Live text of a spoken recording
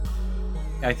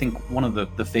I think one of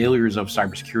the failures of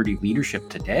cybersecurity leadership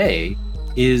today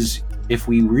is if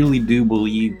we really do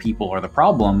believe people are the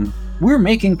problem, we're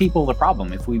making people the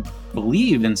problem. If we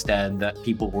believe instead that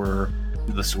people were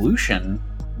the solution,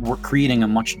 we're creating a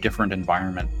much different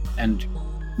environment and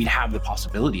we'd have the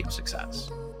possibility of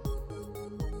success.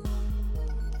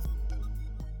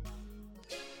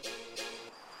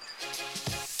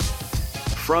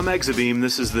 From Exabeam,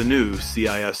 this is the new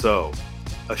CISO,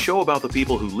 a show about the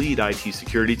people who lead IT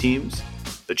security teams,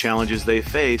 the challenges they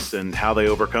face, and how they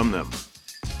overcome them.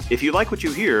 If you like what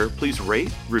you hear, please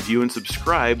rate, review, and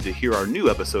subscribe to hear our new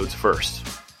episodes first.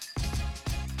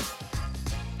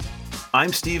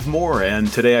 I'm Steve Moore,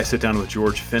 and today I sit down with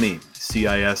George Finney,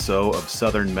 CISO of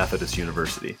Southern Methodist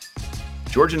University.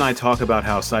 George and I talk about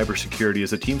how cybersecurity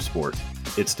is a team sport,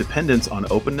 its dependence on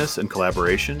openness and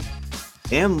collaboration,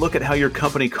 and look at how your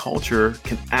company culture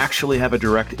can actually have a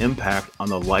direct impact on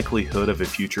the likelihood of a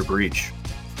future breach.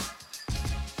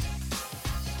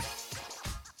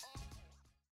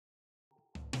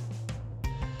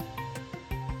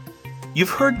 You've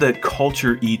heard that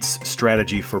culture eats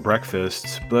strategy for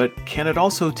breakfast, but can it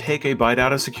also take a bite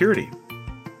out of security?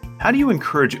 How do you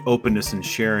encourage openness and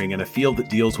sharing in a field that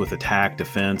deals with attack,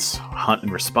 defense, hunt,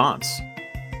 and response?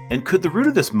 And could the root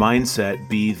of this mindset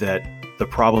be that the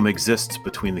problem exists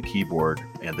between the keyboard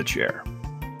and the chair?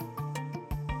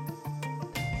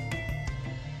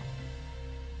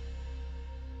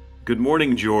 Good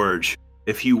morning, George.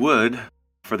 If you would,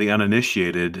 for the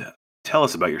uninitiated, tell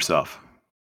us about yourself.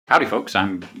 Howdy, folks.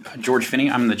 I'm George Finney.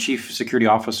 I'm the Chief Security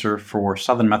Officer for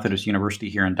Southern Methodist University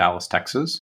here in Dallas,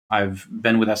 Texas. I've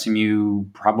been with SMU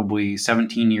probably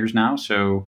 17 years now,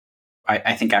 so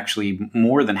I think actually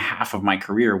more than half of my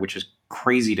career, which is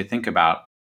crazy to think about.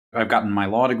 I've gotten my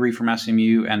law degree from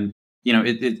SMU, and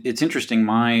it's interesting.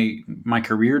 My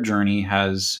career journey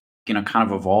has kind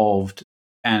of evolved,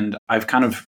 and I've kind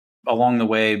of along the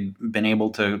way been able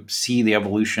to see the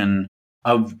evolution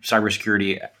of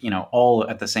cybersecurity, all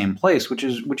at the same place, which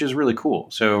is really cool.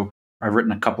 So I've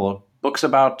written a couple of books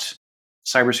about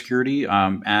cybersecurity,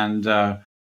 and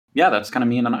that's kind of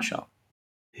me in a nutshell.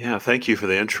 Yeah, thank you for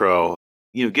the intro.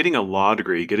 Getting a law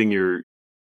degree, getting your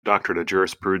doctorate of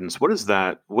jurisprudence, what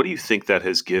do you think that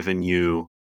has given you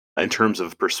in terms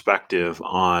of perspective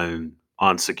on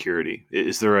security?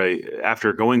 Is there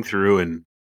after going through and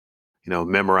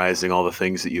memorizing all the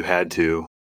things that you had to,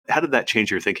 how did that change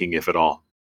your thinking, if at all?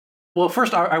 Well,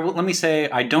 first, let me say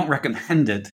I don't recommend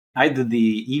it. I did the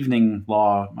evening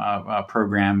law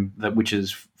program, which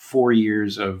is 4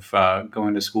 years of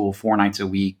going to school 4 nights a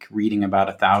week, reading about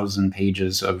 1,000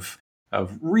 pages of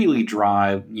really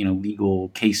dry, legal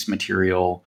case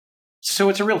material. So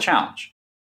it's a real challenge.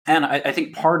 And I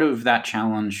think part of that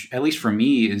challenge, at least for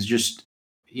me, is just,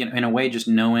 in a way, just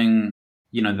knowing,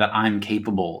 that I'm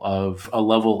capable of a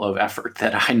level of effort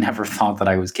that I never thought that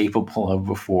I was capable of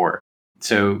before.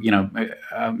 So,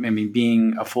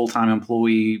 being a full-time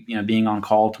employee, being on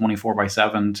call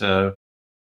 24/7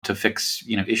 to fix,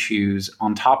 issues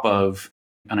on top of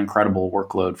an incredible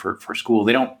workload for school.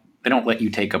 They don't let you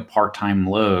take a part-time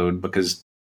load because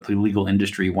the legal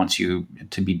industry wants you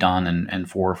to be done in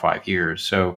 4 or 5 years.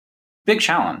 So big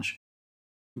challenge.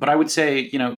 But I would say,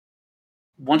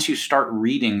 once you start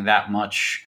reading that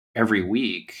much every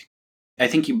week, I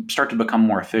think you start to become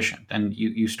more efficient and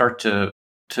you start to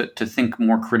think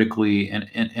more critically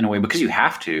in a way because you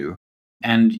have to,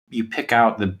 and you pick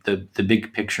out the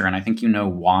big picture. And I think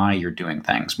why you're doing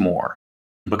things more.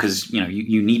 Because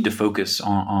you need to focus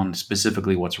on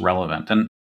specifically what's relevant. And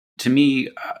to me,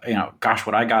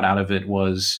 what I got out of it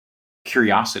was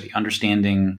curiosity.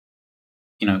 Understanding,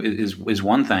 is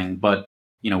one thing, but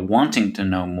wanting to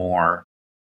know more,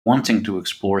 wanting to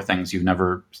explore things you've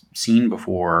never seen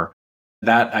before.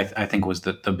 That I think was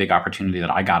the big opportunity that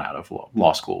I got out of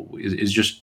law school is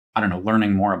just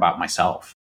learning more about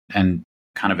myself and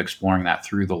kind of exploring that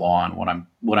through the law and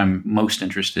what I'm most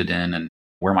interested in and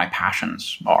where my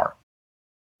passions are.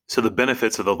 So the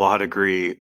benefits of the law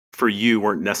degree for you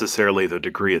weren't necessarily the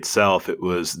degree itself. It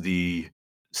was the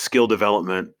skill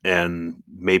development and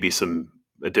maybe some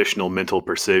additional mental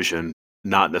precision,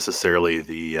 not necessarily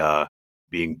the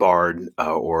being barred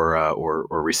or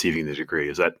receiving the degree.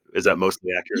 Is that mostly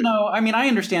accurate? I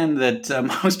understand that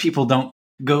most people don't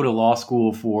go to law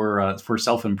school for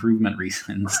self-improvement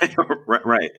reasons.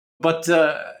 Right. But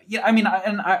I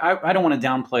don't want to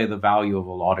downplay the value of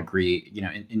a law degree,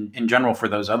 in general for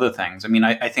those other things.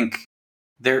 I think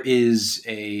there is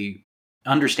a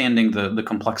understanding the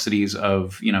complexities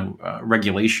of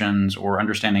regulations, or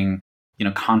understanding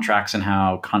contracts and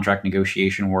how contract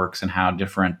negotiation works and how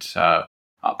different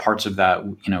parts of that,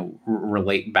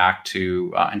 relate back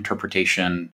to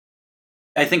interpretation.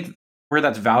 I think where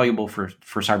that's valuable for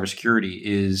cybersecurity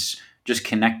is just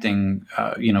connecting,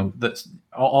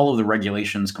 all of the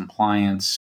regulations,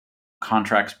 compliance,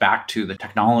 contracts back to the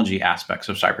technology aspects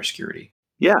of cybersecurity.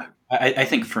 Yeah. I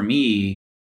think for me,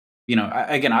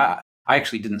 I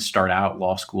actually didn't start out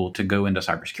law school to go into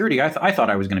cybersecurity. I thought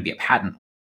I was going to be a patent.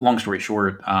 Long story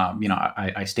short,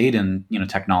 I stayed in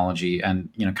technology and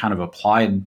kind of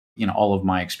applied all of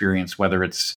my experience, whether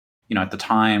it's at the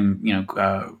time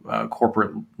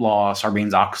corporate law.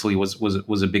 Sarbanes-Oxley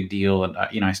was a big deal, and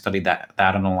I studied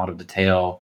that in a lot of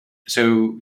detail.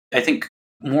 So I think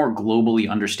more globally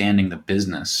understanding the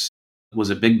business was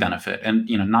a big benefit, and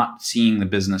not seeing the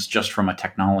business just from a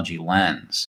technology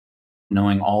lens,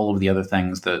 knowing all of the other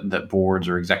things that boards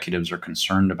or executives are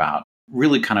concerned about,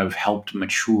 really kind of helped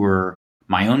mature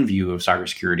my own view of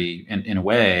cybersecurity in a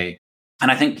way.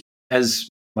 And I think, as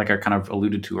like I kind of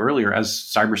alluded to earlier, as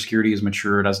cybersecurity has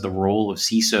matured, as the role of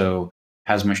CISO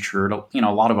has matured, a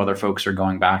lot of other folks are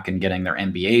going back and getting their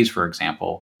MBAs, for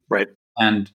example. Right.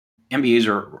 And MBAs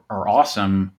are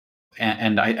awesome.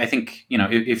 And I think,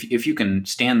 if you can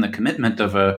stand the commitment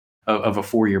of a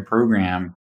 4-year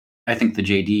program, I think the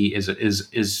JD is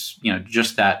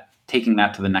just that, taking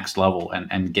that to the next level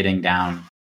and getting down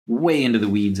way into the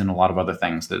weeds and a lot of other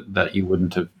things that you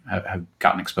wouldn't have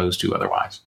gotten exposed to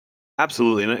otherwise.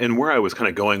 Absolutely. And where I was kind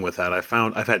of going with that,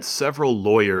 I've had several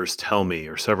lawyers tell me,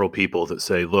 or several people that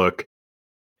say, look,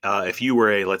 if you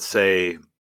were let's say,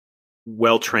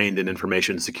 well-trained in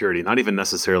information security, not even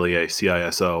necessarily a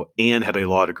CISO, and had a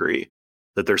law degree,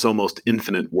 that there's almost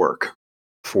infinite work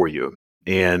for you.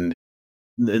 And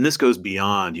this goes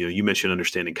beyond, you mentioned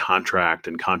understanding contract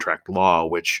and contract law,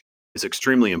 which is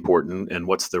extremely important. And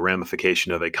what's the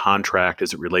ramification of a contract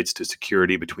as it relates to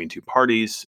security between two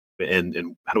parties?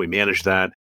 And how do we manage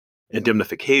that?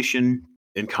 Indemnification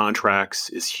in contracts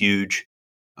is huge.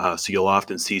 So you'll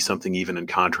often see something even in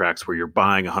contracts where you're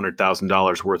buying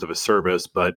 $100,000 worth of a service,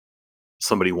 but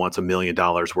somebody wants $1 million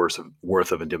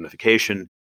worth of indemnification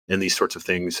and these sorts of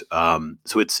things.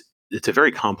 So it's a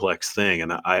very complex thing.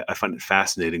 And I find it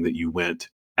fascinating that you went,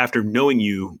 after knowing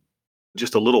you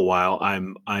just a little while,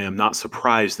 I am not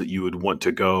surprised that you would want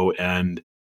to go and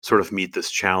sort of meet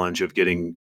this challenge of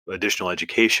getting additional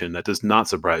education. That does not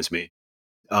surprise me.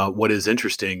 What is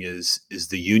interesting is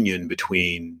the union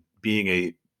between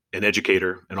being an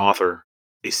educator, an author,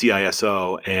 a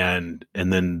CISO, and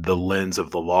then the lens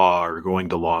of the law, or going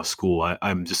to law school.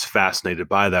 I'm just fascinated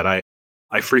by that.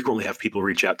 I frequently have people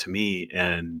reach out to me,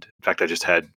 and in fact, I just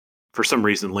had, for some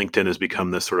reason, LinkedIn has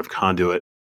become this sort of conduit.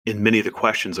 And many of the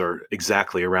questions are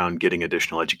exactly around getting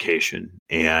additional education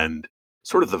and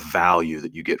sort of the value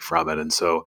that you get from it. And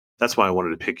so that's why I wanted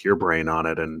to pick your brain on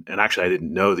it. And actually, I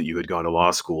didn't know that you had gone to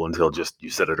law school until just you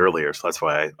said it earlier. So that's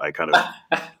why I kind of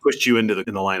pushed you in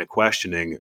the line of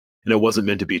questioning. And it wasn't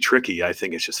meant to be tricky. I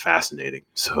think it's just fascinating.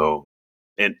 So,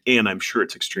 and I'm sure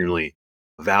it's extremely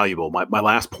valuable. My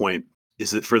last point is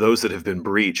that for those that have been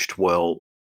breached,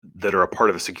 that are a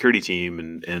part of a security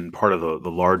team and part of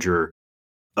the larger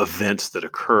events that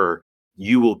occur,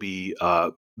 you will be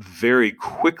very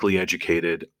quickly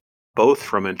educated, both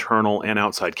from internal and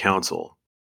outside counsel.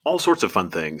 All sorts of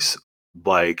fun things,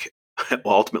 like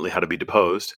ultimately how to be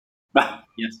deposed.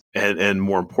 Yes. And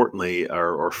more importantly,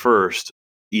 or first,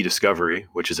 e-discovery,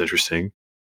 which is interesting.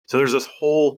 So there's this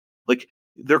whole, like,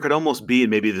 there could almost be,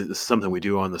 and maybe this is something we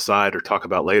do on the side or talk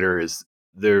about later, is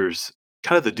there's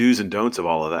kind of the do's and don'ts of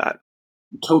all of that.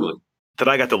 Totally. That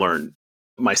I got to learn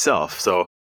myself. So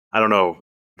I don't know,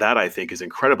 that I think is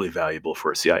incredibly valuable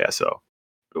for a CISO.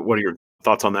 What are your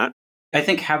thoughts on that? I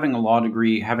think having a law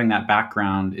degree, having that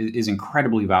background is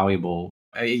incredibly valuable.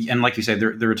 And like you said,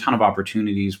 there are a ton of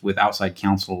opportunities with outside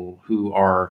counsel who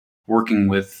are working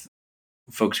with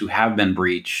folks who have been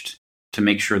breached to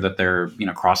make sure that they're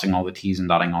crossing all the T's and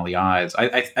dotting all the I's.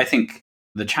 I think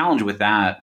the challenge with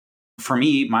that, for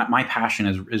me, my passion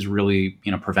is really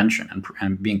prevention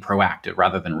and being proactive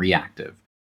rather than reactive.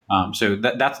 So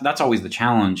that's always the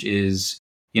challenge. Is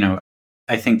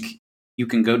I think you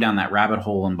can go down that rabbit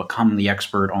hole and become the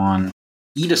expert on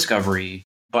e-discovery,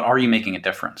 but are you making a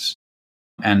difference?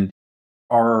 And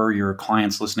are your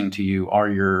clients listening to you? Are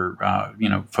your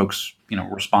folks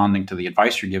responding to the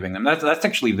advice you're giving them? That's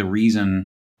actually the reason.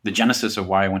 The genesis of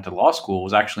why I went to law school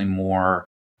was actually more.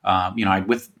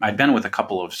 I'd been with a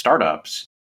couple of startups,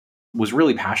 was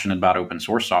really passionate about open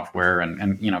source software,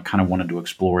 and kind of wanted to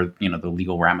explore the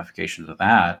legal ramifications of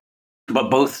that. But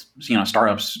both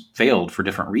startups failed for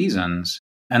different reasons,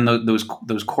 and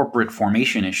those corporate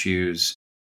formation issues.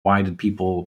 Why did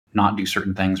people not do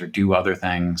certain things or do other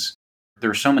things? there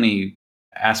are so many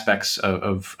aspects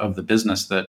of the business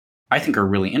that I think are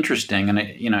really interesting. And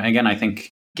again, I think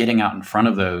getting out in front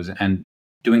of those and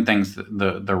doing things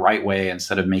the right way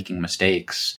instead of making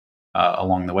mistakes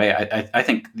along the way. I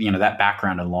think that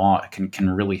background in law can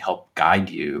really help guide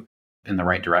you in the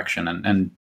right direction.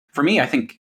 And for me, I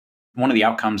think one of the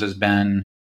outcomes has been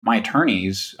my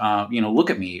attorneys, look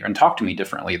at me and talk to me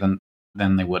differently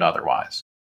than they would otherwise.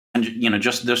 And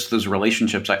just those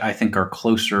relationships, I think, are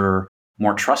closer,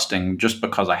 more trusting, just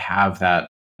because I have that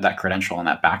credential and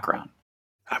that background.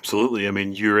 Absolutely. I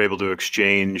mean, you're able to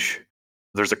exchange.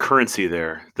 There's a currency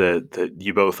there that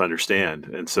you both understand,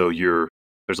 and so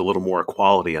there's a little more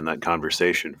equality in that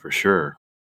conversation for sure,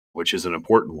 which is an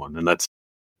important one, and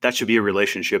that should be a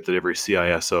relationship that every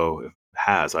CISO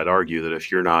has. I'd argue that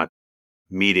if you're not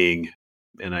meeting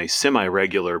in a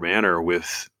semi-regular manner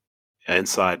with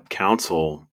inside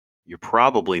counsel, you're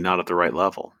probably not at the right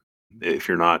level. If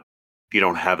you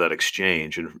don't have that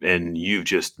exchange, and you've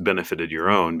just benefited your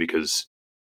own because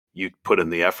you put in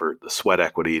the effort, the sweat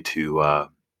equity to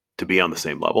be on the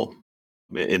same level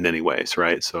in many ways,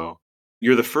 right? So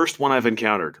you're the first one I've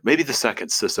encountered, maybe the second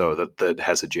CISO that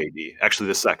has a JD. Actually,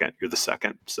 the second. You're the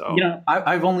second. So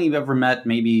I've only ever met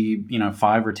maybe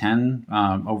 5 or 10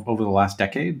 over the last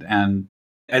decade, and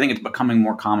I think it's becoming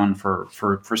more common for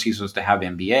CISOs to have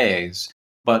MBAs.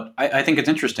 But I think it's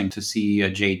interesting to see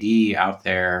a JD out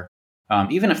there,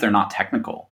 even if they're not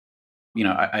technical.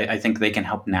 I think they can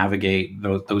help navigate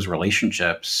those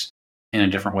relationships in a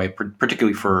different way,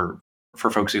 particularly for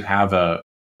folks who have a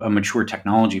mature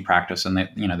technology practice, and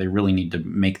they really need to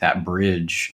make that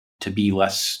bridge to be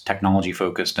less technology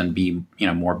focused and be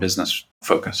more business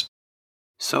focused.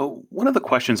 So one of the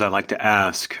questions I like to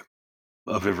ask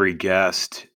of every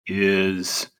guest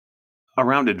is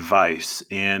around advice,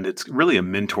 and it's really a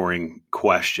mentoring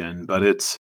question, but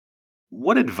it's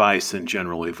what advice in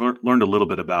general. We've learned a little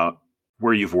bit about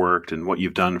where you've worked and what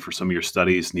you've done for some of your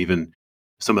studies, and even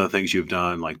some of the things you've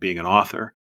done, like being an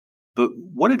author. But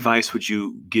what advice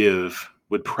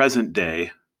would present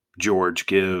day George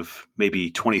give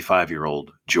maybe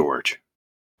 25-year-old George?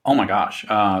 Oh my gosh,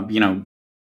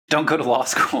 don't go to law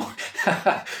school.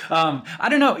 I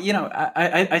don't know.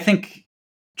 I think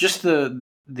just the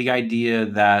idea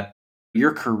that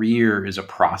your career is a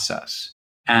process,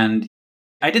 and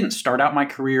I didn't start out my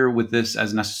career with this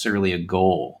as necessarily a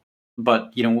goal.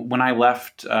 But when I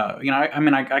left,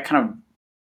 I kind of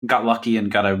got lucky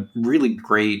and got a really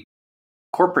great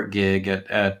corporate gig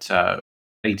at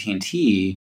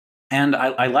AT&T, and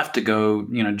I left to go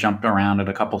jumped around at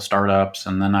a couple startups,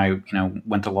 and then I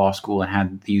went to law school and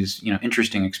had these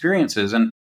interesting experiences. And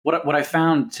what I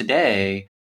found today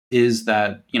is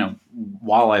that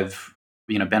while I've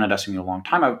been at SMU a long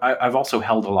time, I've also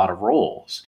held a lot of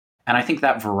roles. And I think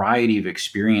that variety of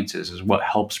experiences is what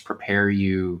helps prepare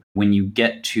you when you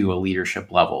get to a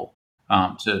leadership level,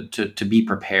 to be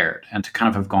prepared and to kind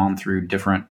of have gone through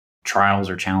different trials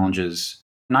or challenges,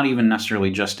 not even necessarily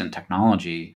just in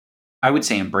technology. I would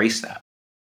say embrace that.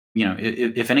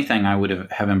 If anything, I would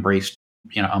have embraced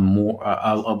a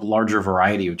larger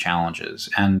variety of challenges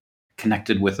and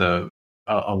connected with a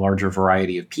larger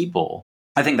variety of people.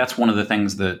 I think that's one of the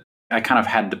things that I kind of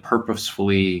had to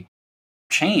purposefully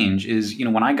change is,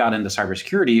 when I got into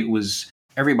cybersecurity, it was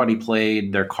everybody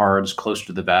played their cards close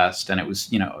to the vest, and it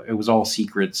was all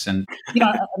secrets. And,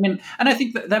 and I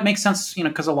think that makes sense,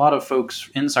 because a lot of folks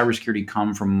in cybersecurity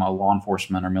come from a law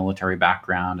enforcement or military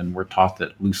background, and we're taught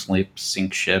that loose lips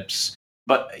sink ships.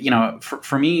 But,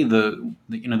 for me,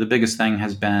 the biggest thing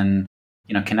has been,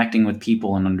 connecting with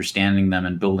people and understanding them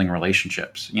and building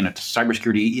relationships.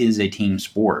 Cybersecurity is a team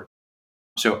sport.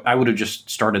 So I would have just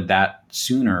started that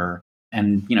sooner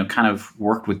and, kind of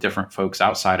worked with different folks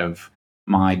outside of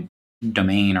my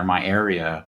domain or my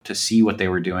area to see what they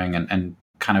were doing and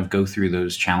kind of go through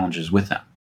those challenges with them.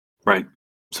 Right.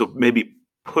 So maybe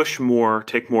push more,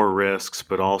 take more risks,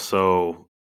 but also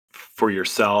for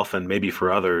yourself and maybe for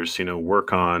others,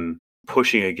 work on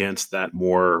pushing against that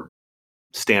more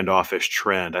standoffish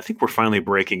trend. I think we're finally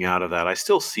breaking out of that. I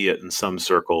still see it in some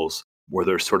circles where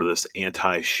there's sort of this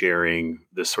anti-sharing,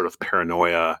 this sort of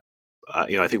paranoia.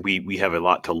 I think we have a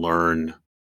lot to learn.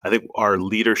 I think our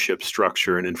leadership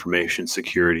structure in information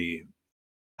security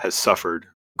has suffered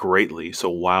greatly. So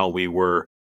while we were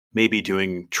maybe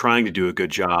trying to do a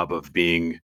good job of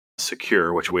being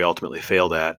secure, which we ultimately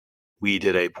failed at, we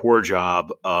did a poor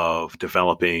job of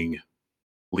developing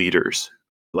leaders,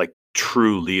 like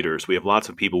true leaders. We have lots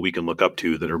of people we can look up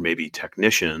to that are maybe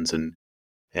technicians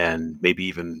and maybe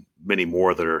even many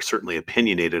more that are certainly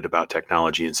opinionated about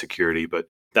technology and security. But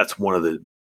that's one of the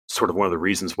sort of one of the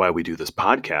reasons why we do this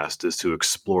podcast is to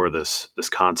explore this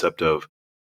concept of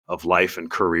life and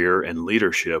career and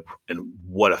leadership, and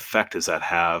what effect does that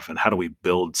have, and how do we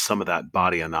build some of that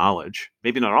body of knowledge,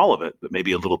 maybe not all of it, but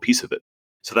maybe a little piece of it.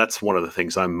 So that's one of the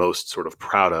things I'm most sort of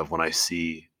proud of when I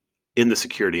see in the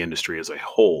security industry as a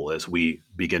whole, as we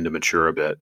begin to mature a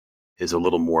bit, is a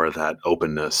little more of that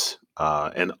openness,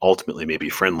 and ultimately maybe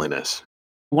friendliness.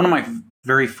 One of my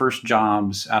very first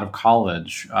jobs out of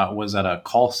college was at a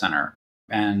call center.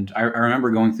 And I remember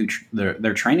going through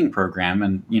their training program.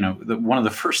 And, one of the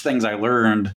first things I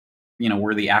learned,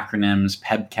 were the acronyms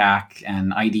PEBCAC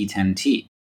and ID10T.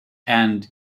 And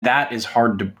that is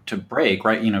hard to break,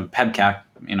 right? PEBCAC,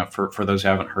 for those who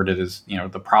haven't heard it, is,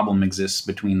 the problem exists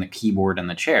between the keyboard and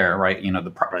the chair, right?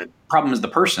 Right. Problem is the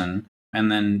person.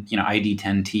 And then,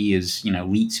 ID10T is,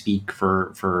 leet speak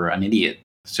for an idiot.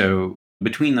 So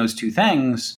between those two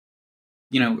things,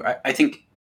 I think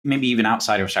maybe even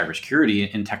outside of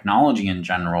cybersecurity, in technology in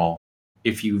general,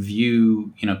 if you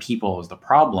view, people as the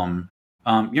problem,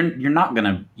 you're not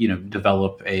going to,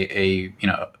 develop a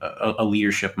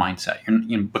leadership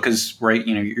mindset. Because right,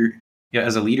 you're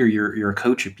as a leader, you're a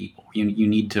coach of people. You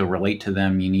need to relate to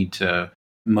them. You need to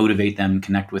motivate them,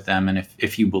 connect with them, and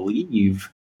if you believe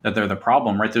that they're the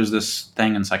problem, right? There's this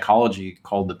thing in psychology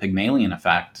called the Pygmalion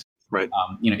effect. Right.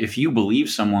 If you believe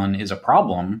someone is a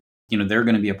problem, they're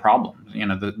going to be a problem.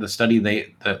 The study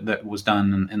that was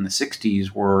done in the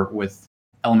 60s were with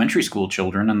elementary school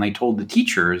children, and they told the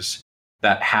teachers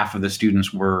that half of the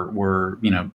students were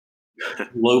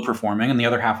low performing and the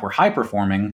other half were high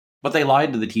performing, but they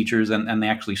lied to the teachers and they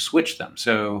actually switched them.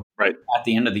 So Right. at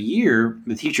the end of the year,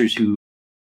 the teachers who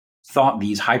thought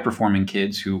these high performing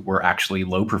kids who were actually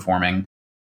low performing,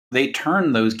 they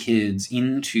turned those kids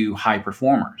into high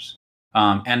performers.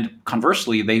 And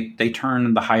conversely, they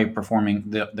turn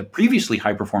the previously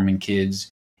high performing kids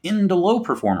into low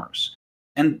performers.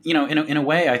 And in a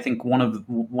way, I think one of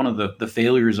the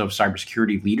failures of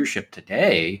cybersecurity leadership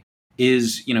today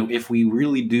is, if we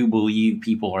really do believe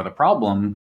people are the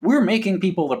problem, we're making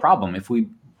people the problem. If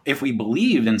we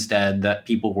believed instead that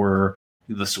people were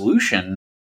the solution,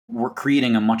 we're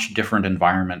creating a much different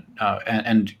environment,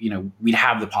 and we'd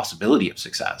have the possibility of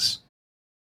success.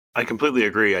 I completely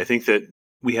agree. I think that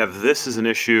we have this as an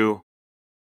issue,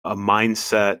 a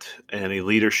mindset and a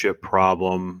leadership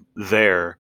problem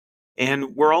there.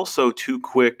 And we're also too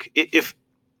quick. If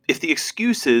the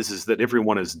excuse is that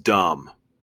everyone is dumb,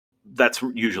 that's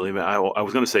usually, I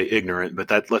was going to say ignorant, but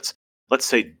let's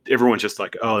say everyone's just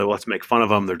like, oh, let's make fun of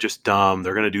them. They're just dumb.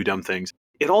 They're going to do dumb things.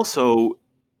 It also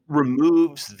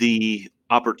removes the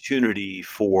opportunity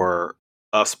for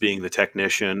us being the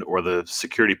technician or the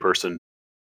security person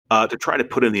to try to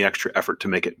put in the extra effort to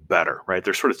make it better, right?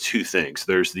 There's sort of two things.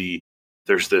 There's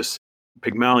this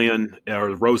Pygmalion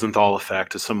or Rosenthal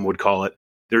effect, as some would call it.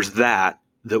 There's that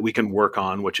we can work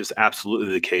on, which is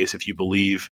absolutely the case if you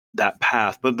believe that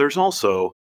path. But there's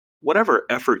also whatever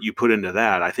effort you put into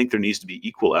that, I think there needs to be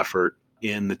equal effort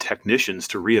in the technicians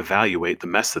to reevaluate the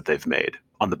mess that they've made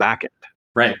on the back end.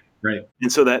 Right.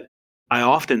 And so that I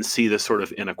often see this sort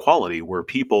of inequality where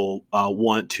people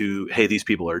want to, hey, these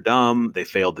people are dumb. They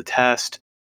failed the test.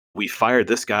 We fired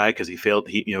this guy because he failed.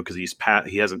 Because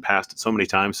he hasn't passed it so many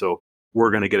times. So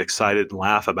we're going to get excited and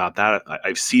laugh about that.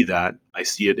 I see that. I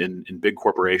see it in big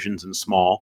corporations and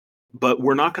small. But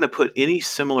we're not going to put any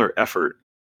similar effort.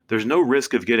 There's no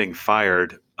risk of getting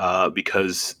fired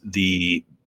because we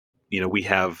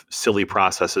have silly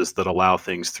processes that allow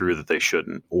things through that they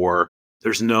shouldn't, or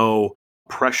there's no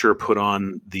pressure put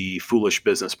on the foolish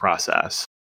business process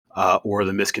or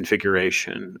the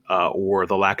misconfiguration or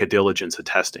the lack of diligence of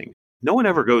testing. No one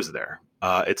ever goes there.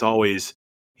 It's always,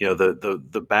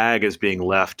 the bag is being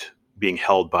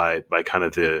held by kind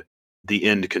of the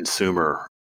end consumer,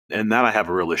 and that I have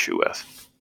a real issue with.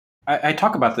 I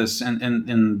talk about this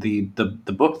in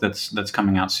the book that's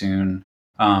coming out soon.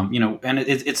 And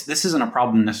it's this isn't a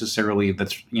problem necessarily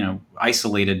that's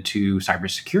isolated to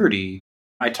cybersecurity.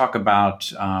 I talk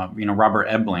about Robert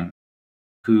Ebeling,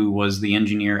 who was the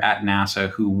engineer at NASA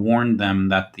who warned them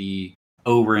that the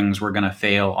O-rings were going to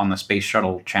fail on the Space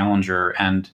Shuttle Challenger.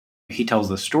 And he tells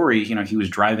the story. He was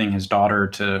driving his daughter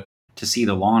to see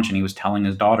the launch, and he was telling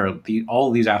his daughter, all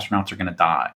of these astronauts are going to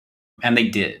die, and they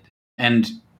did. And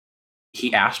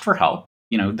he asked for help.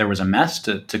 There was a mess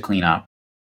to clean up,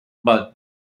 but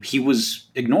he was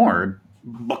ignored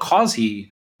because he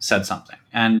said something.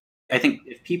 And I think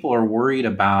if people are worried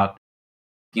about,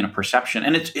 perception,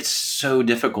 and it's so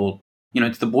difficult,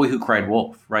 it's the boy who cried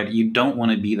wolf, right? You don't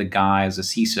want to be the guy as a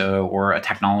CISO or a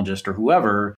technologist or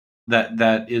whoever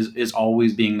that is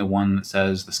always being the one that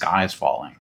says the sky is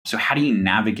falling. So how do you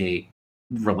navigate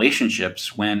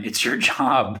relationships when it's your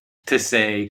job to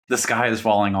say the sky is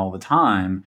falling all the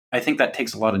time? I think that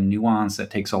takes a lot of nuance.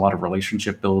 That takes a lot of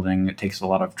relationship building. It takes a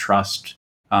lot of trust,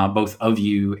 both of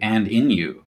you and in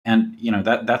you. And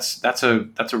that's a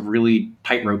really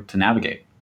tightrope to navigate.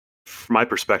 From my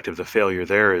perspective, the failure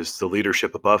there is the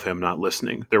leadership above him not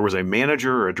listening. There was a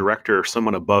manager or a director or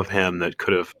someone above him that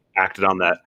could have acted on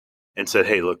that and said,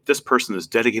 hey, look, this person has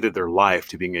dedicated their life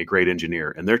to being a great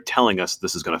engineer, and they're telling us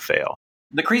this is going to fail.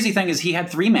 The crazy thing is he had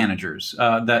three managers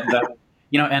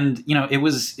it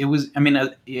was, I mean,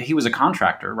 he was a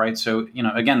contractor, right? So,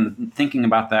 again, thinking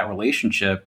about that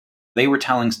relationship, they were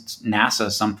telling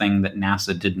NASA something that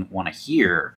NASA didn't want to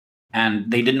hear, and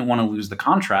they didn't want to lose the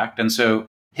contract. And so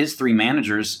his three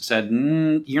managers said,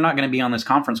 you're not going to be on this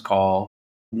conference call.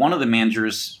 One of the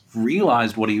managers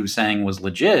realized what he was saying was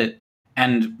legit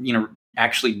and,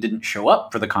 actually didn't show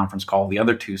up for the conference call. The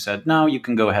other two said, no, you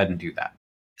can go ahead and do that.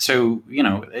 So,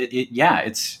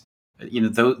 it's,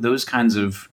 those kinds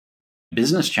of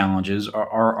business challenges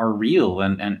are real.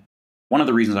 And one of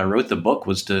the reasons I wrote the book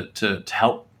was to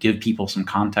help give people some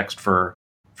context for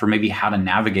maybe how to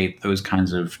navigate those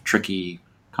kinds of tricky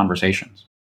conversations.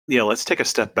 Yeah, let's take a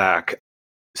step back.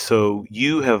 So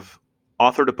you have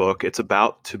authored a book. It's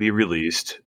about to be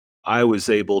released. I was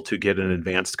able to get an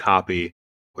advanced copy,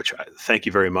 which thank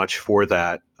you very much for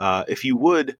that. If you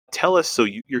would tell us, so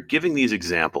you're giving these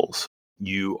examples.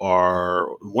 You are,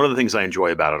 one of the things I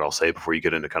enjoy about it, I'll say before you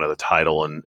get into kind of the title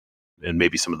and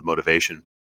maybe some of the motivation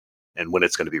and when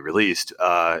it's going to be released,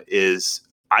 is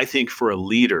I think for a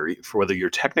leader, for whether you're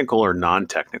technical or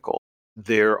non-technical,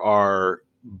 there are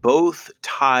both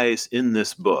ties in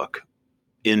this book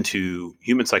into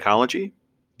human psychology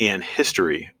and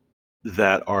history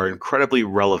that are incredibly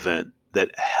relevant,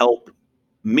 that help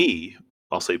me,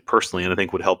 I'll say personally, and I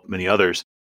think would help many others,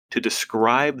 to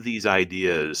describe these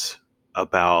ideas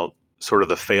about sort of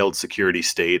the failed security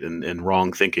state and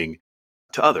wrong thinking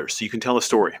to others. So you can tell a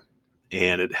story,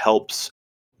 and it helps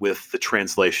with the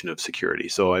translation of security.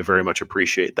 So I very much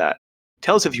appreciate that.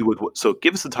 Tell us if you would, so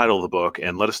give us the title of the book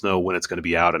and let us know when it's going to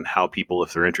be out and how people,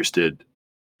 if they're interested,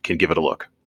 can give it a look.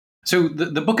 So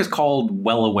the book is called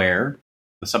Well Aware.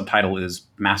 The subtitle is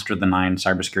Master the Nine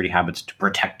Cybersecurity Habits to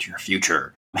Protect Your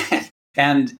Future.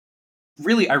 And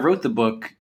really, I wrote the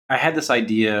book. I had this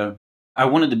idea. I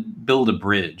wanted to build a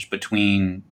bridge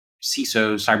between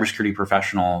CISOs, cybersecurity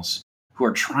professionals who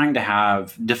are trying to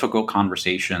have difficult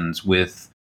conversations with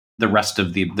the rest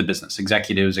of the business,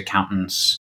 executives,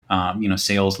 accountants,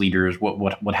 sales leaders,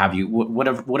 what have you,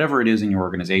 whatever it is in your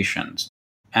organizations.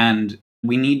 And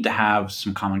we need to have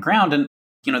some common ground. And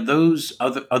those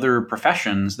other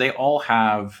professions, they all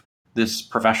have this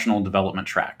professional development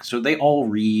track. So they all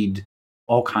read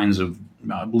all kinds of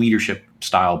leadership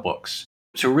style books.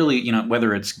 So really,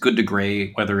 whether it's Good to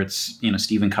Great, whether it's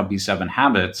Stephen Covey's 7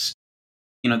 Habits,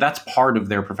 that's part of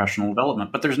their professional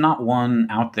development. But there's not one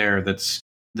out there that's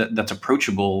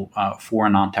approachable for a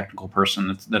non-technical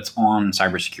person that's on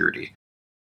cybersecurity.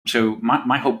 So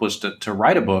my hope was to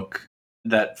write a book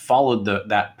that followed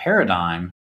that paradigm.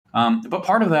 But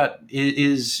part of that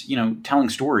is telling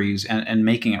stories and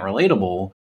making it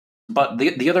relatable. But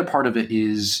the other part of it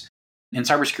is, in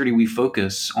cybersecurity, we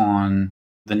focus on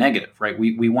the negative, right?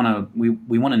 We want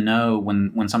to know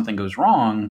when something goes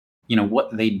wrong,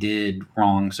 what they did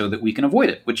wrong so that we can avoid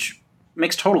it, which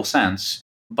makes total sense.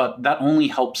 But that only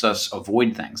helps us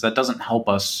avoid things. That doesn't help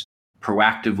us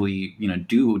proactively,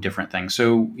 do different things.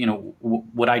 So,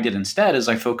 what I did instead is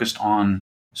I focused on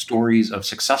stories of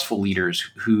successful leaders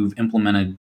who've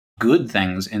implemented good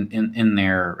things in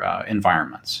their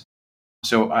environments.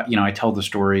 So, I tell the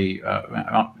story,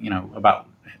 about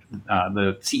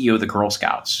the CEO of the Girl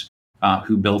Scouts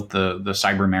who built the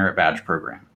Cyber Merit Badge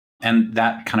program. And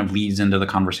that kind of leads into the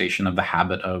conversation of the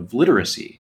habit of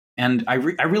literacy. And I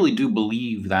really do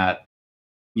believe that,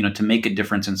 to make a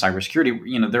difference in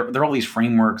cybersecurity, there are all these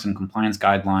frameworks and compliance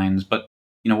guidelines, but,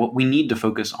 what we need to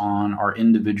focus on are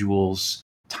individuals'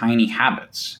 tiny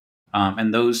habits.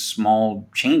 And those small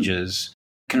changes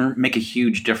can make a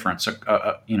huge difference,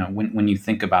 when you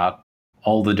think about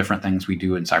all the different things we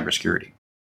do in cybersecurity.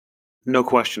 No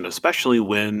question, especially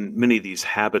when many of these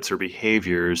habits or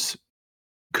behaviors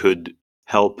could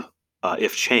help,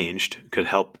 if changed, could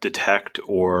help detect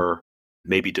or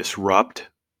maybe disrupt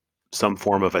some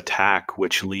form of attack,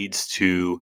 which leads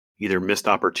to either missed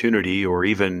opportunity or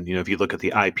even, if you look at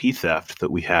the IP theft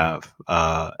that we have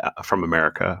from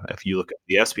America, if you look at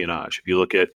the espionage, if you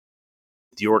look at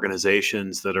the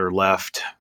organizations that are left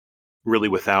really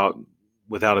without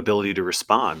ability to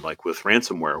respond, like with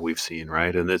ransomware we've seen,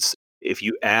 right? And if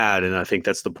you add, and I think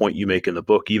that's the point you make in the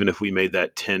book, even if we made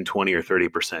that 10, 20, or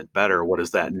 30% better, what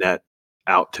does that net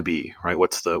out to be, right?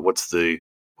 What's the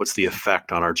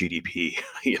effect on our GDP,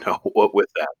 what with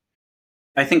that?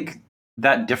 I think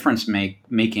that difference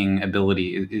making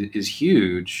ability is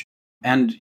huge.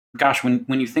 And gosh, when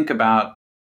you think about,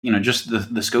 just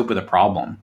the scope of the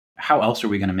problem, how else are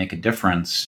we going to make a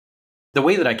difference? The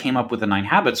way that I came up with the 9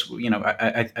 habits,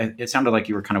 it sounded like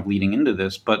you were kind of leading into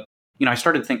this, but I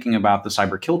started thinking about the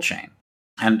cyber kill chain,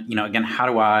 and again, how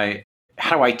do I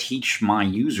teach my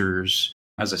users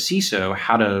as a CISO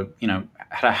how to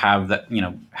have that,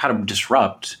 how to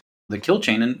disrupt the kill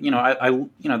chain,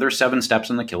 and there's 7 steps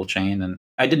in the kill chain, and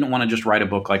I didn't want to just write a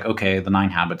book like, okay, the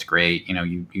 9 habits, great,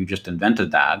 you just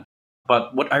invented that,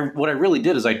 but what I really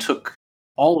did is I took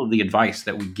all of the advice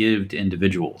that we give to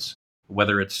individuals,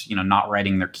 whether it's not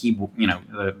writing their keyboard,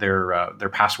 their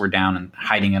password down and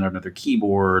hiding it under their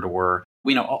keyboard, or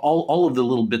all of the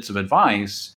little bits of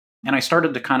advice, and I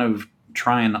started to kind of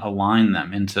try and align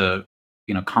them into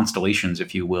constellations,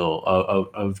 if you will,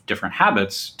 of different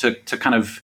habits to kind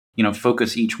of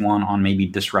focus each one on maybe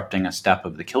disrupting a step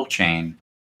of the kill chain.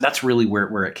 That's really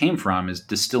where it came from, is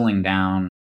distilling down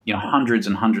hundreds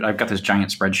and hundreds. I've got this giant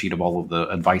spreadsheet of all of the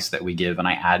advice that we give, and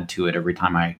I add to it every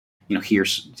time I hear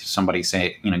somebody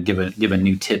say, give a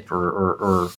new tip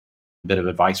or a bit of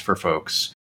advice for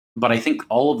folks. But I think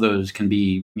all of those can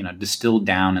be, distilled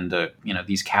down into,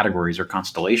 these categories or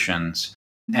constellations.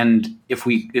 And if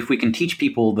we can teach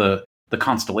people the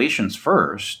constellations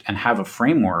first and have a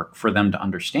framework for them to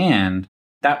understand,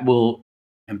 that will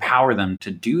empower them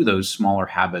to do those smaller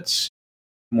habits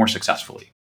more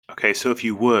successfully. Okay, so if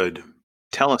you would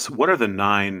tell us, what are the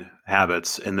 9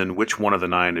 habits, and then which one of the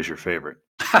 9 is your favorite?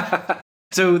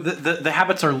 So the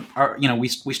habits are we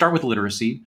start with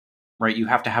literacy, right? You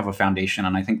have to have a foundation,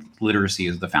 and I think literacy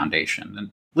is the foundation. And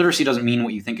literacy doesn't mean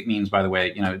what you think it means, by the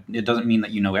way. It doesn't mean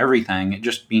that you know everything. It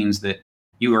just means that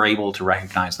you are able to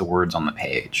recognize the words on the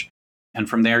page. And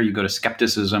from there, you go to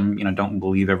skepticism. Don't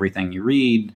believe everything you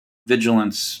read.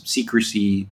 Vigilance,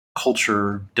 secrecy,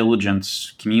 culture,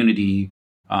 diligence, community,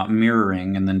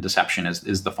 mirroring, and then deception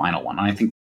is the final one. And I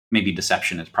think maybe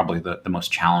deception is probably the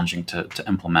most challenging to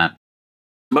implement.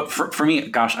 But for me,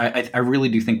 gosh, I really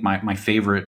do think my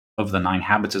favorite of the 9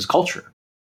 habits is culture,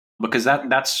 because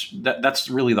that's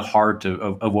really the heart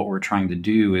of what we're trying to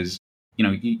do. Is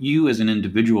you as an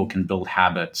individual can build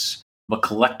habits, but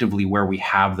collectively where we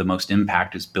have the most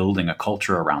impact is building a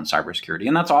culture around cybersecurity,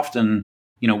 and that's often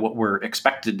what we're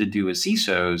expected to do as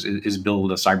CISOs is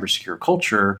build a cybersecure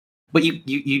culture. But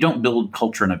you don't build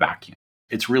culture in a vacuum.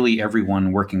 It's really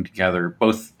everyone working together,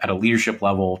 both at a leadership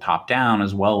level, top down,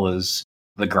 as well as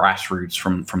the grassroots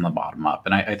from the bottom up.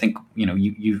 And I think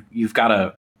you've got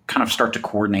to kind of start to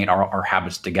coordinate our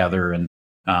habits together, and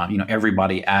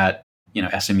everybody at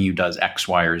SMU does X,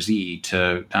 Y, or Z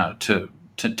to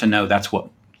know that's what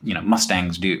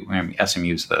Mustangs do. I mean,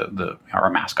 SMU's our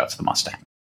mascot's the Mustang.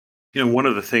 One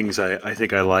of the things I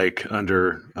think I like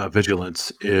under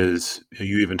vigilance is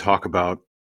you even talk about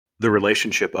the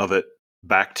relationship of it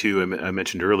back to, I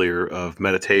mentioned earlier, of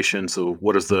meditation. So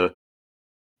what is the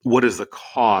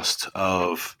cost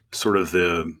of sort of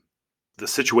the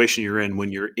situation you're in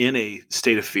when you're in a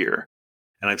state of fear?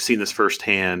 And I've seen this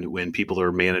firsthand when people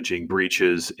are managing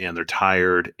breaches and they're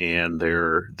tired and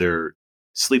they're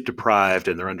sleep deprived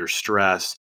and they're under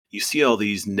stress. You see all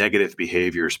these negative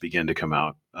behaviors begin to come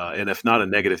out. And if not a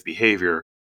negative behavior,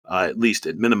 at least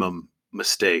at minimum,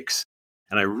 mistakes.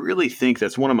 And I really think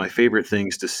that's one of my favorite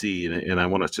things to see. And I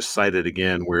want to just cite it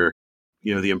again, where,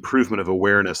 the improvement of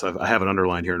awareness. I have it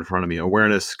underlined here in front of me: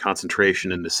 awareness,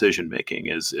 concentration, and decision making.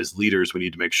 As leaders, we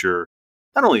need to make sure,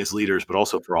 not only as leaders, but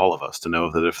also for all of us, to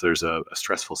know that if there's a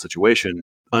stressful situation,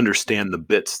 understand the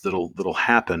bits that'll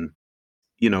happen.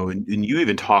 And you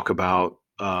even talk about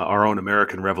our own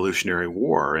American Revolutionary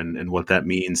War and what that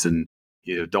means, and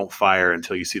don't fire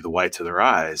until you see the whites of their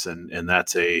eyes, and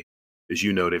that's as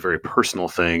you note, a very personal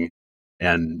thing.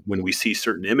 And when we see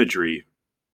certain imagery,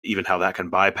 even how that can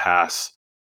bypass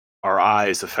our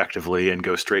eyes effectively and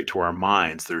go straight to our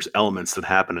minds. There's elements that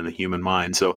happen in the human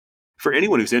mind. So for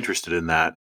anyone who's interested in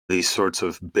that, these sorts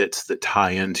of bits that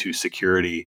tie into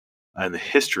security and the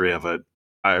history of it,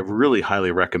 I really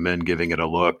highly recommend giving it a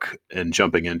look and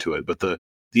jumping into it. But the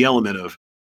element of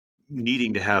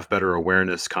needing to have better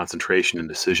awareness, concentration, and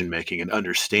decision making, and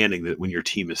understanding that when your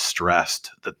team is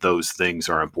stressed, that those things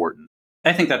are important.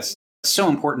 I think that's so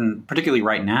important, particularly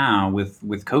right now with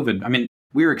COVID. I mean,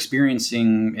 we're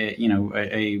experiencing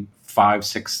a 5,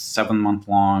 6, 7 month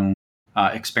long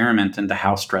experiment into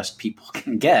how stressed people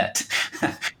can get.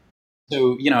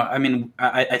 So, I mean,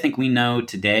 I think we know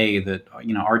today that,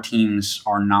 our teams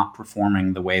are not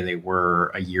performing the way they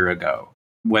were a year ago,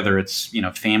 whether it's,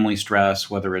 family stress,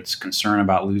 whether it's concern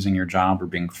about losing your job or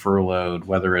being furloughed,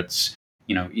 whether it's,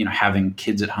 having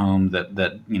kids at home that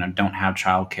don't have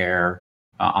childcare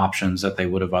options that they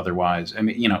would have otherwise. I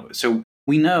mean, so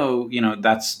we know,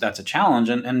 that's a challenge.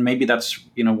 And maybe that's,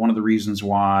 one of the reasons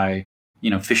why,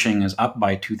 phishing is up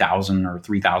by 2,000 or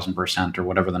 3,000% or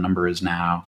whatever the number is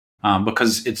now.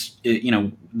 Because they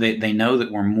know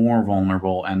that we're more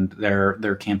vulnerable and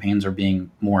their campaigns are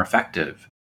being more effective.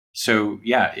 So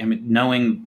yeah, I mean,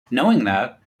 knowing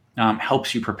that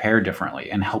helps you prepare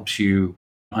differently and helps you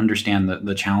understand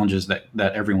the challenges that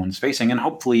everyone's facing, and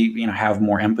hopefully have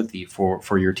more empathy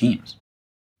for your teams.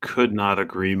 Could not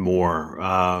agree more.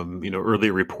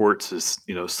 Early reports is,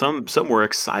 some were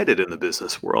excited in the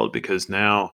business world because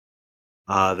now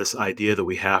this idea that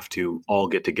we have to all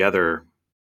get together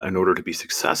in order to be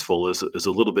successful is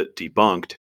a little bit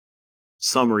debunked.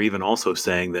 Some are even also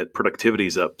saying that productivity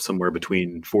is up somewhere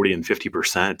between 40 and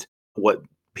 50%. What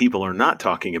people are not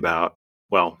talking about,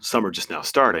 well, some are just now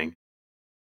starting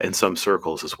in some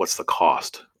circles, is what's the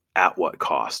cost, at what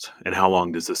cost, and how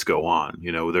long does this go on?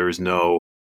 There's no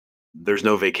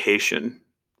vacation.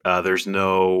 There's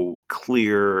no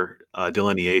clear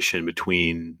delineation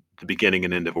between the beginning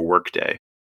and end of a workday.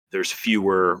 There's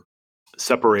fewer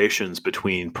separations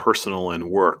between personal and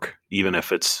work, even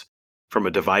if it's from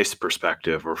a device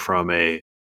perspective or from a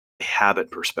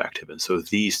habit perspective. And so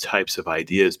these types of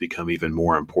ideas become even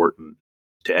more important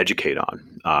to educate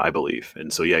on, I believe.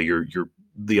 And so, yeah, you're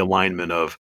the alignment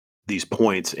of these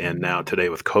points, and now today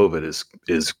with COVID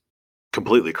is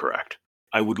completely correct.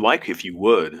 I would like, if you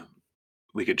would,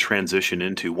 we could transition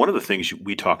into one of the things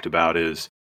we talked about is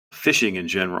phishing in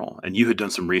general. And you had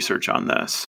done some research on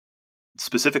this,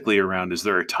 specifically around, is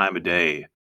there a time of day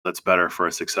that's better for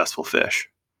a successful phish?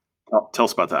 Tell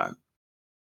us about that.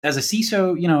 As a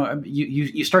CISO,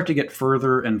 you start to get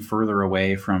further and further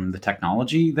away from the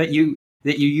technology that you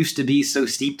used to be so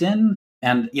steeped in.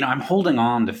 And I'm holding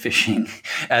on to phishing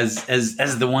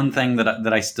as the one thing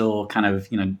that I still kind of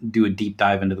do a deep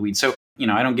dive into the weeds. So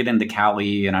I don't get into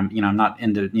Cali, and I'm not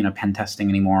into pen testing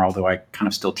anymore, although I kind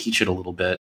of still teach it a little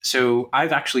bit. So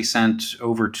I've actually sent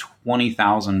over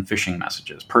 20,000 phishing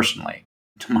messages personally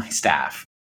to my staff,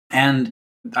 and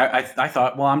I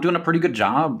thought, well, I'm doing a pretty good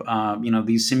job.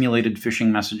 These simulated phishing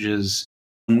messages.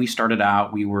 When we started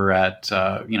out, we were at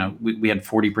we had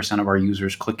 40% of our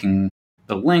users clicking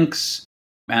the links.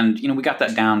 And we got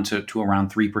that down to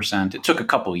around 3%. It took a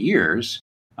couple of years,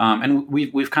 and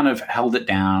we've kind of held it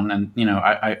down. And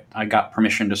I got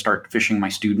permission to start phishing my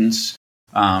students,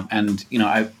 and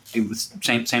it was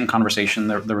same conversation.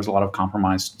 There was a lot of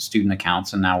compromised student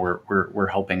accounts, and now we're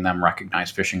helping them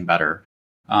recognize phishing better.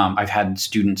 I've had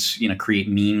students create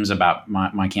memes about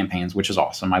my campaigns, which is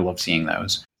awesome. I love seeing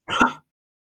those.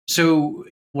 So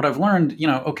what I've learned,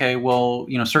 okay, well,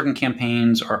 certain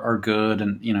campaigns are good,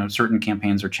 and certain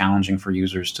campaigns are challenging for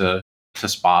users to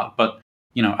spot. But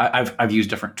I've used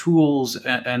different tools,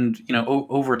 and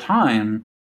over time,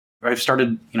 I've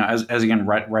started, as again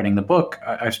writing the book,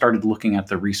 I've started looking at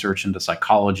the research into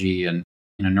psychology and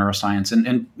neuroscience,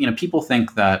 and people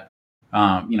think that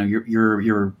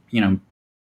your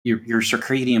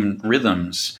circadian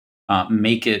rhythms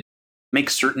make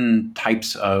certain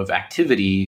types of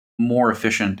activity more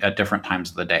efficient at different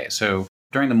times of the day. So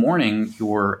during the morning,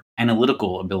 your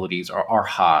analytical abilities are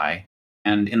high,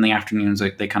 and in the afternoons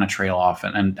they kind of trail off,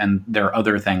 and there are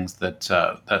other things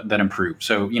that improve.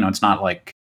 So it's not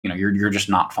like you're just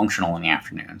not functional in the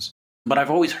afternoons. But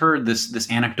I've always heard this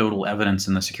anecdotal evidence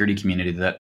in the security community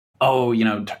that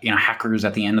hackers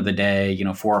at the end of the day,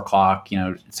 4 o'clock,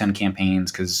 send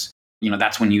campaigns because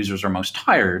that's when users are most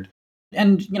tired,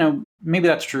 and maybe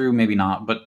that's true, maybe not,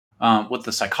 but what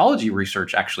the psychology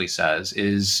research actually says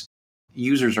is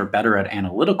users are better at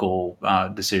analytical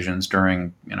decisions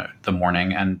during the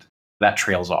morning, and that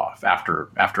trails off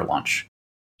after lunch.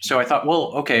 So I thought,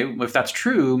 well, okay, if that's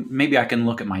true, maybe I can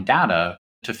look at my data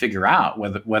to figure out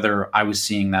whether I was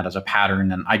seeing that as a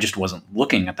pattern, and I just wasn't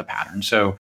looking at the pattern.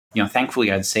 So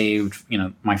thankfully, I'd saved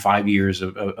my 5 years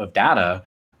of data,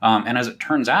 and as it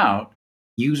turns out,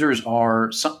 users are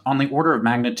on the order of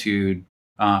magnitude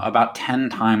about 10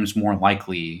 times more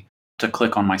likely to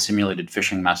click on my simulated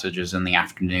phishing messages in the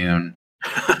afternoon.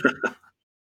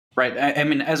 Right. I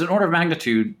mean, as an order of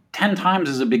magnitude, 10 times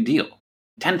is a big deal.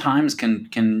 10 times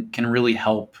can really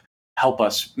help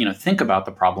us, think about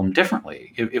the problem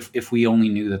differently if we only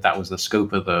knew that was the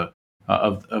scope of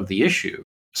the issue.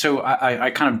 So I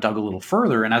kind of dug a little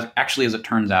further, and as it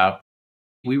turns out,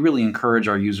 we really encourage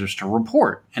our users to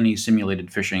report any simulated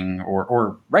phishing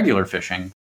or regular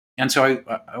phishing. And so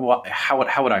how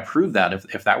would I prove that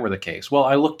if that were the case? Well,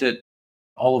 I looked at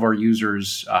all of our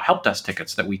users' help desk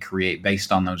tickets that we create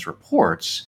based on those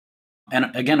reports.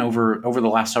 And again, over the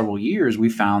last several years, we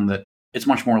found that it's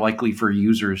much more likely for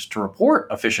users to report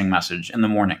a phishing message in the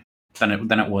morning than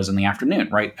it was in the afternoon,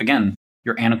 right? Again,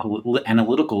 your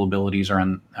analytical abilities are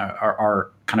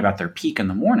kind of at their peak in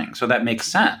the morning. So that makes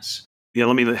sense. Yeah,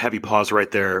 let me have you pause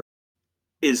right there.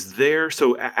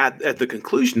 So at the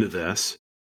conclusion of this,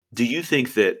 do you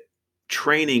think that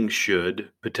training should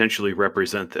potentially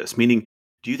represent this? Meaning,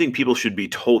 do you think people should be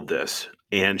told this?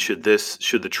 And should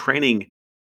the training,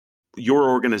 your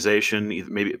organization,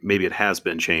 maybe it has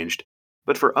been changed,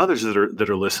 but for others that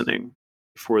are listening,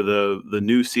 for the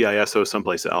new CISO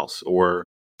someplace else, or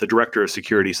the director of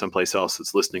security someplace else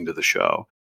that's listening to the show,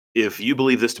 if you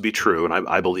believe this to be true, and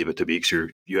I believe it to be because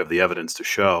you have the evidence to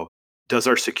show, does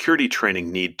our security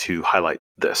training need to highlight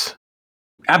this?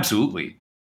 Absolutely.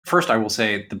 First, I will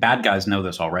say the bad guys know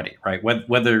this already, right?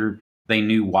 Whether they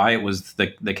knew why it was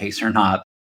the case or not,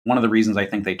 one of the reasons I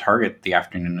think they target the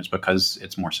afternoon is because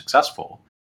it's more successful.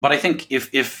 But I think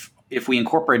if we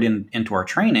incorporate into our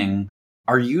training,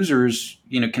 our users,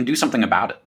 can do something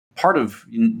about it. Part of,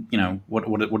 what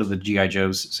do the GI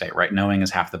Joes say, right? Knowing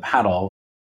is half the battle.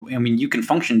 I mean, you can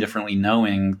function differently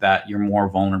knowing that you're more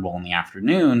vulnerable in the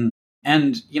afternoon.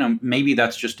 And, maybe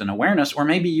that's just an awareness, or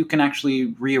maybe you can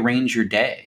actually rearrange your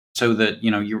day so that,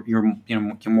 you're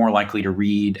more likely to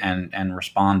read and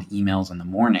respond to emails in the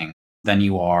morning than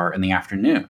you are in the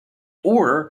afternoon.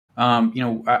 Or,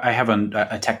 I have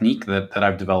a technique that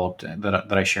I've developed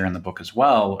that I share in the book as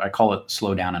well. I call it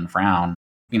slow down and frown,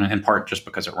 in part just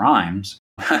because it rhymes.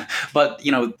 But,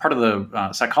 part of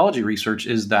the psychology research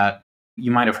is that you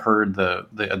might have heard the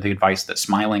advice that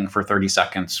smiling for 30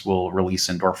 seconds will release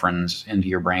endorphins into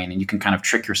your brain, and you can kind of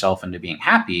trick yourself into being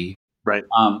happy. Right.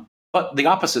 But the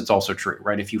opposite's also true,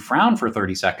 right? If you frown for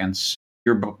 30 seconds,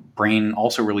 your brain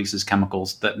also releases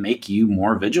chemicals that make you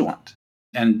more vigilant.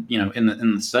 And in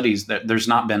the studies, that there's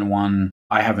not been one.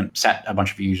 I haven't sat a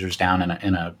bunch of users down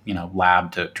in a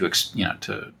lab to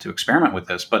experiment with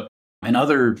this, but in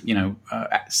other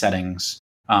settings,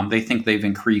 they think they've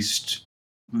increased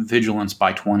vigilance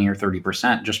by 20 or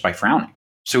 30% just by frowning.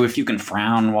 So if you can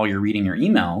frown while you're reading your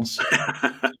emails,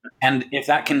 and if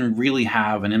that can really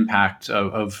have an impact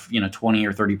of 20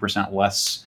 or 30%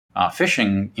 less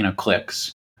phishing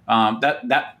clicks,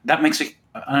 that makes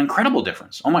an incredible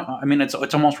difference.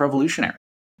 It's almost revolutionary.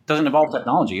 It doesn't involve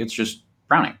technology; it's just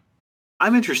frowning.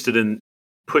 I'm interested in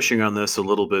pushing on this a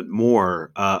little bit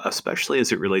more, especially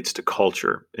as it relates to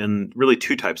culture, and really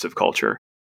two types of culture.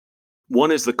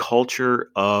 One is the culture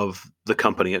of the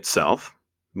company itself,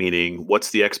 meaning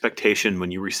what's the expectation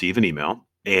when you receive an email,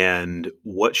 and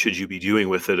what should you be doing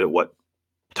with it at what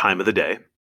time of the day.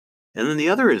 And then the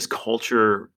other is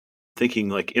culture, thinking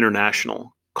like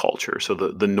international culture, so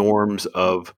the norms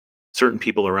of certain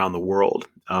people around the world.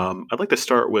 I'd like to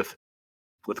start with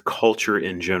culture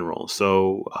in general.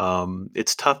 So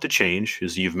it's tough to change,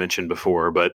 as you've mentioned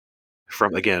before, but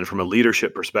from a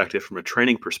leadership perspective, from a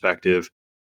training perspective,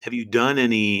 have you done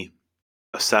any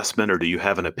assessment, or do you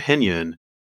have an opinion?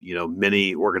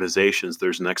 Many organizations,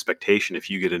 there's an expectation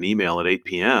if you get an email at 8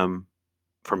 p.m.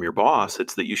 from your boss,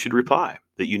 it's that you should reply,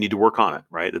 that you need to work on it,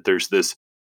 right? That there's this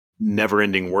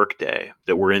never-ending workday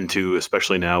that we're into,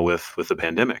 especially now with the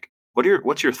pandemic.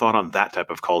 What's your thought on that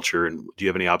type of culture, and do you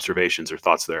have any observations or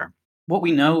thoughts there? What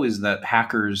we know is that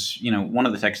hackers, one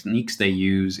of the techniques they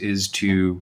use is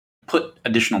to put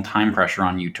additional time pressure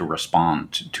on you to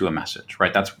respond to a message,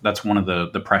 right? That's one of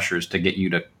the pressures to get you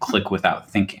to click without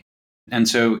thinking. And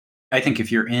so I think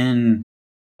if you're in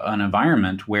an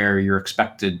environment where you're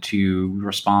expected to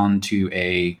respond to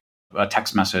a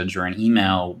text message or an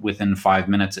email within 5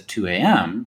 minutes at 2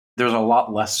 a.m., there's a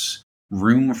lot less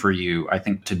room for you, I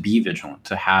think, to be vigilant,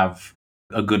 to have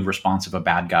a good response if a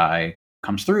bad guy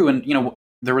comes through. And,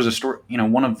 there was a story,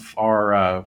 one of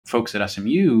our folks at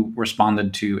SMU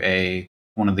responded to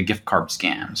one of the gift card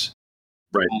scams.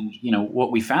 Right. And,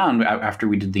 what we found after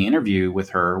we did the interview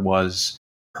with her was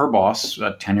her boss,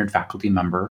 a tenured faculty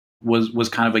member, was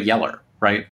kind of a yeller,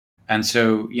 right? And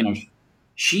so,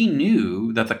 she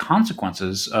knew that the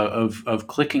consequences of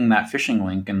clicking that phishing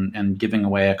link and giving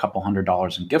away a couple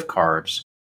 $100 in gift cards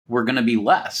were going to be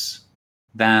less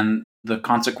than the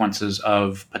consequences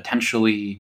of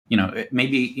potentially,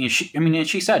 maybe,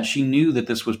 she said she knew that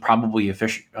this was probably a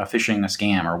phishing, a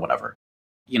scam or whatever.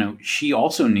 She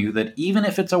also knew that even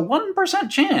if it's a 1%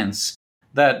 chance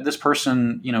that this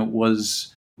person,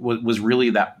 was really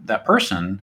that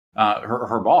person,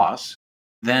 her boss,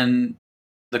 then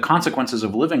the consequences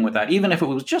of living with that, even if it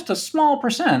was just a small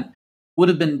percent, would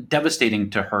have been devastating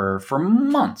to her for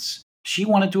months. She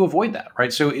wanted to avoid that,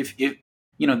 right? So if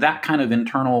that kind of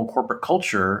internal corporate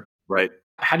culture, Right.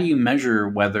 how do you measure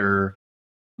whether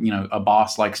a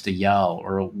boss likes to yell,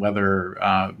 or whether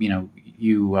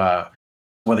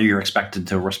whether you're expected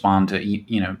to respond to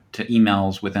to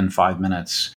emails within 5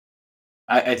 minutes?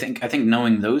 I think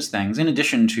knowing those things, in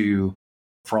addition to,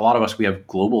 for a lot of us, we have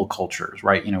global cultures,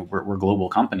 right? We're global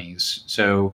companies,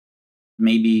 so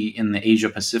maybe in the Asia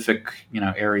Pacific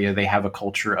area, they have a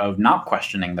culture of not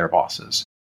questioning their bosses,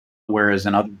 whereas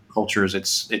in other cultures,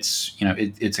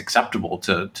 it's acceptable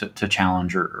to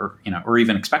challenge, or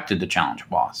even expected to challenge a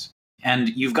boss. And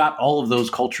you've got all of those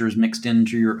cultures mixed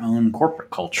into your own corporate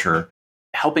culture,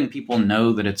 helping people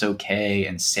know that it's okay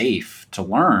and safe to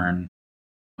learn,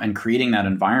 and creating that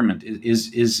environment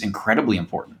is incredibly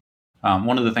important.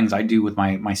 One of the things I do with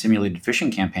my simulated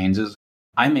phishing campaigns is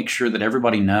I make sure that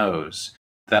everybody knows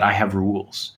that I have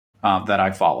rules that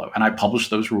I follow, and I publish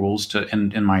those rules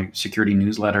in my security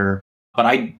newsletter. But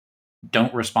I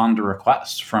don't respond to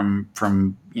requests from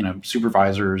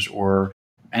supervisors or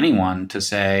anyone to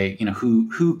say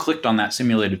who clicked on that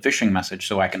simulated phishing message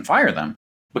so I can fire them.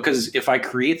 Because if I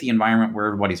create the environment where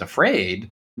everybody's afraid,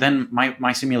 then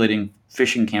my simulating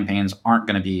phishing campaigns aren't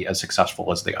going to be as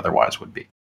successful as they otherwise would be.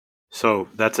 So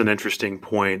that's an interesting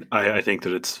point. I think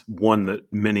that it's one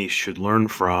that many should learn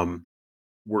from.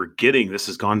 This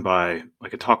has gone by, I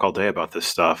could talk all day about this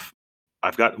stuff.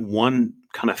 I've got one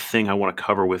kind of thing I want to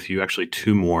cover with you, actually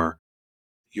two more.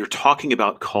 You're talking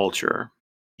about culture.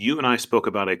 You and I spoke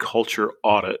about a culture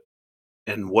audit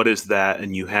and what is that?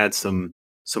 And you had some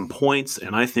points,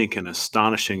 and I think an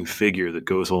astonishing figure that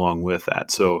goes along with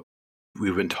that. So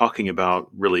we've been talking about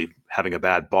really having a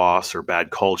bad boss or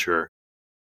bad culture.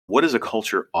 What is a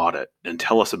culture audit? And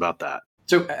tell us about that.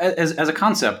 So as a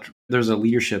concept, there's a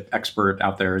leadership expert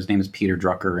out there. His name is Peter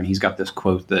Drucker, and he's got this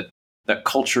quote that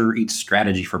culture eats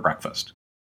strategy for breakfast.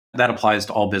 That applies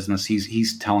to all business.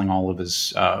 He's telling all of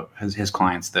his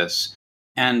clients this.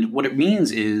 And what it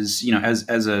means is,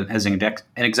 as an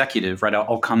executive, right?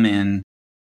 I'll come in,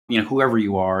 whoever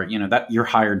you are, that you're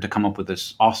hired to come up with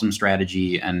this awesome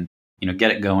strategy and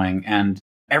get it going. And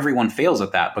everyone fails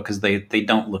at that because they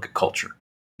don't look at culture.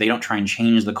 They don't try and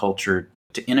change the culture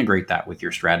to integrate that with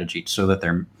your strategy so that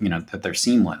they're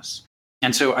seamless.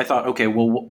 And so I thought, okay,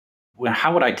 well,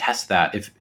 how would I test that?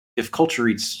 If culture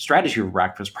eats strategy for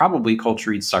breakfast, probably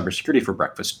culture eats cybersecurity for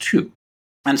breakfast too.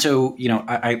 And so,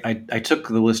 I took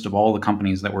the list of all the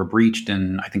companies that were breached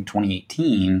in, I think,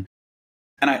 2018,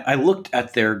 and I looked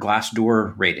at their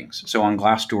Glassdoor ratings. So on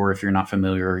Glassdoor, if you're not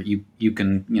familiar, you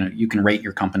can rate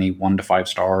your company 1 to 5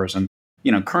 stars, and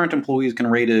current employees can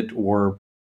rate it, or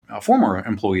former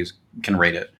employees can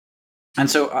rate it. And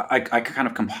so I kind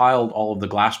of compiled all of the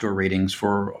Glassdoor ratings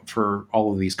for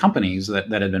all of these companies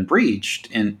that had been breached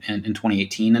in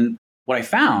 2018. And what I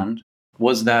found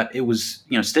was that it was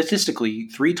statistically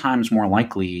 3 times more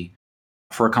likely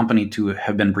for a company to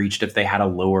have been breached if they had a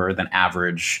lower than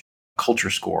average culture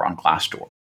score on Glassdoor.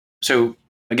 So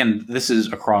again, this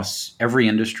is across every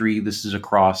industry. This is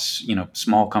across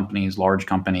small companies, large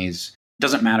companies. It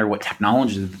doesn't matter what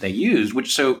technology that they use.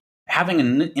 Having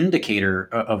an indicator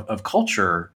of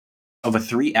culture of a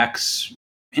 3x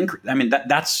increase, I mean,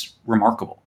 that's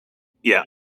remarkable. Yeah,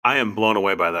 I am blown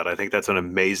away by that. I think that's an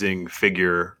amazing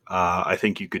figure. I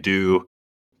think you could do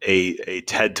a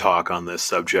TED talk on this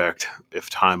subject if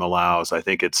time allows. I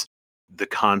think it's the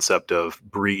concept of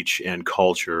breach and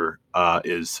culture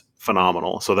is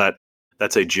phenomenal. So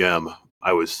that's a gem.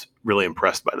 I was really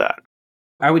impressed by that.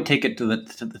 I would take it to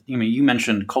the you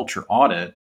mentioned culture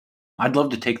audit. I'd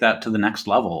love to take that to the next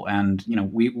level. And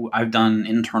I've done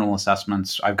internal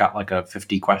assessments. I've got like a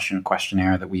 50-question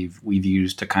questionnaire that we've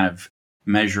used to kind of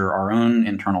measure our own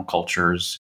internal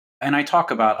cultures. And I talk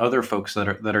about other folks that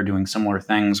are doing similar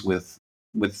things with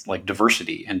like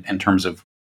diversity in terms of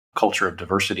culture of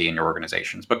diversity in your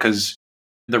organizations, because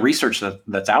the research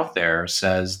that's out there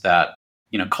says that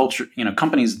culture,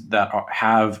 companies that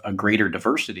have a greater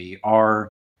diversity are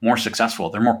more successful.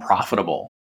 They're more profitable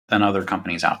than other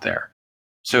companies out there.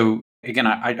 So again,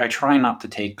 I try not to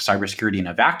take cybersecurity in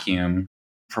a vacuum.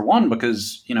 For one,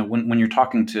 because when you're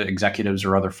talking to executives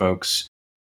or other folks,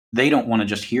 they don't want to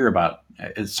just hear about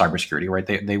cybersecurity, right?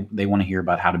 They want to hear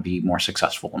about how to be more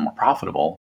successful and more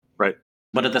profitable. Right.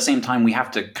 But at the same time, we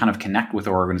have to kind of connect with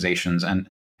organizations and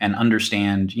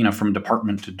understand, from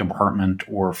department to department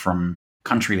or from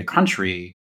country to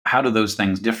country, how do those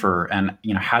things differ, and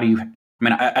how do you? I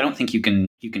mean, I don't think you can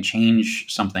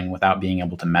change something without being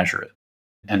able to measure it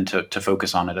and to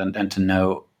focus on it and to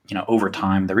know over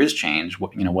time there is change,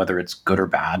 whether it's good or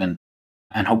bad,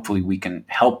 and hopefully we can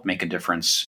help make a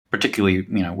difference, particularly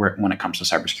when it comes to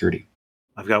cybersecurity.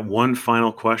 I've got one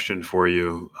final question for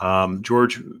you,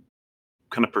 George.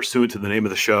 Kind of pursuant to the name of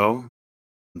the show,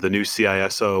 the new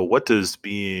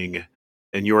CISO.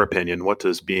 In your opinion, what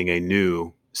does being a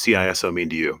new CISO mean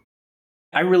to you?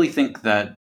 I really think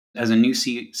that as a new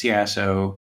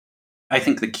CISO, I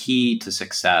think the key to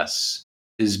success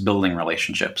is building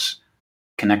relationships,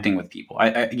 connecting with people.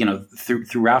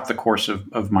 Throughout the course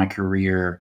of my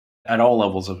career, at all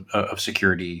levels of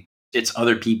security, it's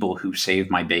other people who save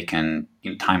my bacon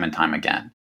time and time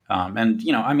again. I'm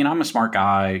a smart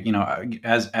guy,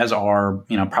 as are,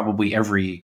 probably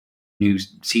every new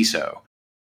CISO.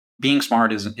 Being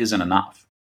smart isn't enough.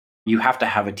 You have to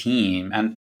have a team,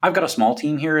 and I've got a small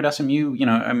team here at SMU.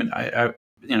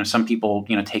 Some people,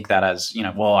 take that as,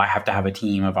 well, I have to have a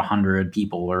team of 100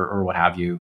 people or what have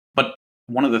you. But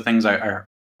one of the things I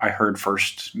heard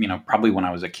first, probably when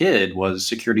I was a kid, was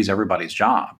security is everybody's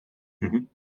job. Mm-hmm.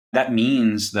 That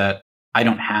means that I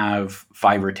don't have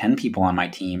 5 or 10 people on my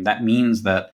team. That means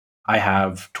that I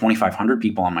have 2,500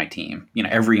 people on my team,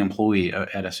 every employee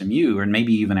at SMU, or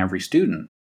maybe even every student.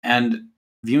 And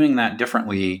viewing that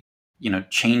differently,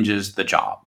 changes the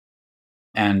job.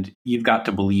 And you've got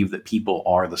to believe that people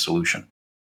are the solution.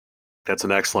 That's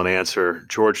an excellent answer.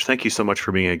 George, thank you so much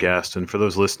for being a guest. And for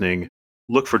those listening,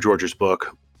 look for George's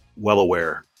book, Well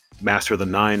Aware, Master the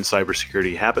 9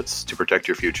 Cybersecurity Habits to Protect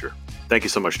Your Future. Thank you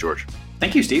so much, George.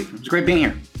 Thank you, Steve. It was great being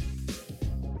here.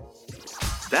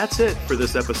 That's it for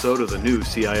this episode of the new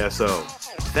CISO.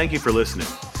 Thank you for listening.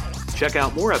 Check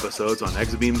out more episodes on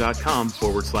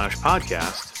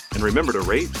exabeam.com/podcast. And remember to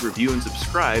rate, review, and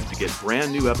subscribe to get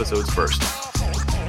brand new episodes first.